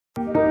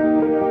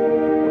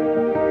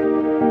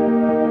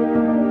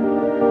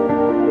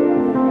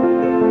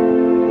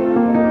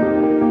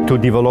To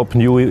develop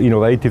new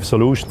innovative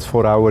solutions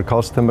for our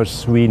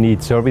customers, we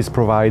need service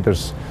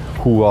providers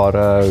who are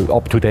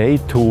up to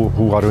date,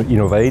 who are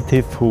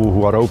innovative,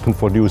 who are open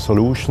for new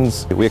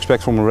solutions. We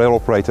expect from a rail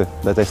operator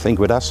that they think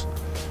with us,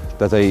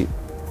 that they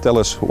tell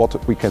us what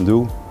we can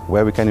do,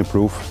 where we can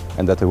improve,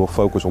 and that they will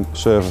focus on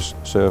service,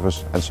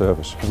 service and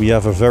service. We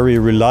have a very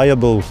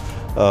reliable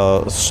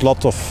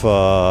slot of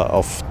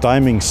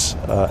timings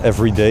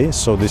every day,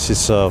 so this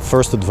is a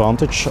first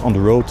advantage. On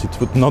the road it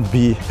would not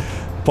be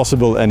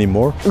possible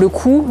anymore. Le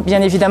coût, bien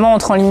évidemment,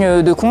 entre en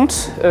ligne de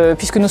compte,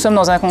 puisque nous sommes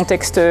dans un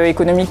contexte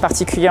économique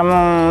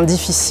particulièrement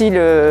difficile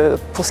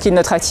pour ce qui est de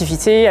notre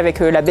activité, avec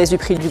la baisse du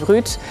prix du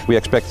brut. We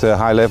expect a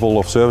high level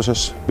of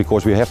services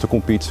because we have to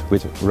compete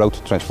with road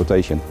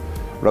transportation.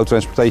 Road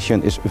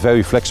transportation is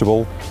very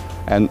flexible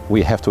and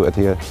we have to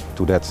adhere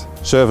to that.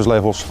 Service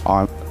levels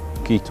are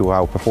key to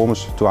our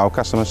performance, to our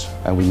customers,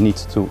 and we need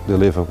to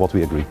deliver what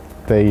we agree.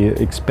 They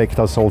expect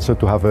us also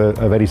to have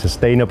a very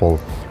sustainable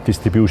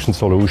distribution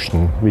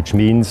solution, which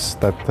means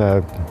that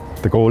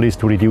the goal is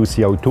to reduce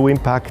CO2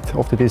 impact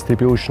of the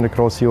distribution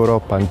across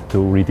Europe and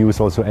to reduce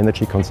also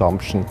energy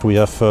consumption. We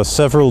have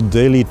several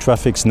daily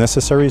traffics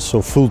necessary,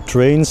 so full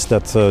trains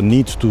that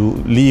need to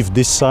leave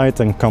this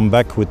site and come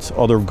back with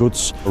other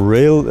goods.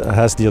 Rail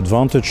has the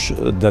advantage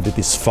that it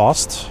is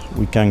fast.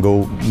 We can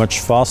go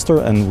much faster,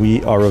 and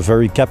we are a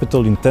very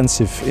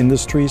capital-intensive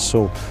industry,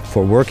 so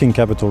for working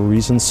capital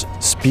reasons,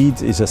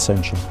 speed is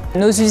essential.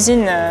 Nos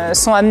usines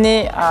sont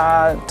amenées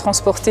à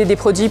transporter des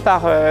produits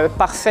par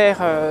fer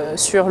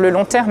sur le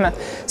long terme.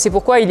 C'est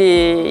pourquoi il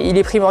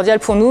est primordial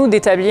pour nous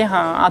d'établir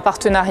un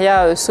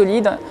partenariat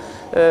solide,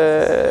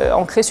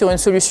 ancré sur une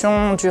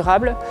solution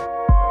durable.